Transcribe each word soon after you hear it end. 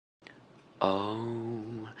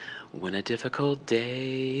Oh, when a difficult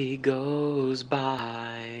day goes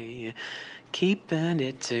by, keeping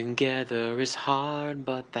it together is hard,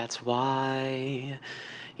 but that's why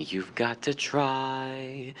you've got to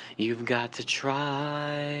try, you've got to try.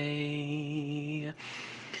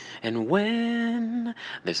 And when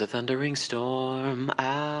there's a thundering storm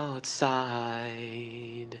outside,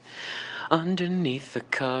 underneath the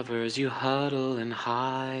covers you huddle and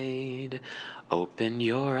hide. Open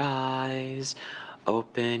your eyes,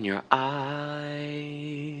 open your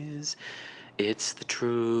eyes. It's the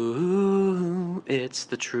true, it's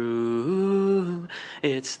the true,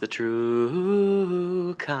 it's the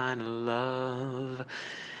true kind of love.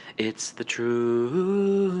 It's the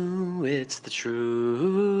true, it's the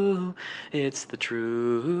true, it's the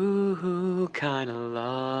true kind of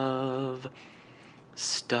love.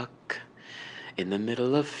 Stuck in the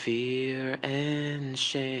middle of fear and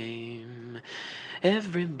shame.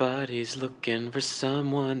 Everybody's looking for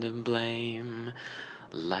someone to blame.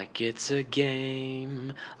 Like it's a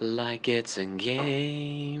game, like it's a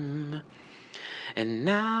game. And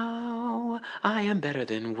now I am better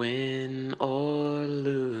than win or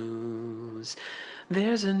lose.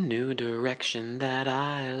 There's a new direction that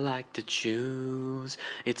I like to choose.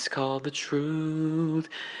 It's called the truth.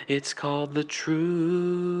 It's called the truth.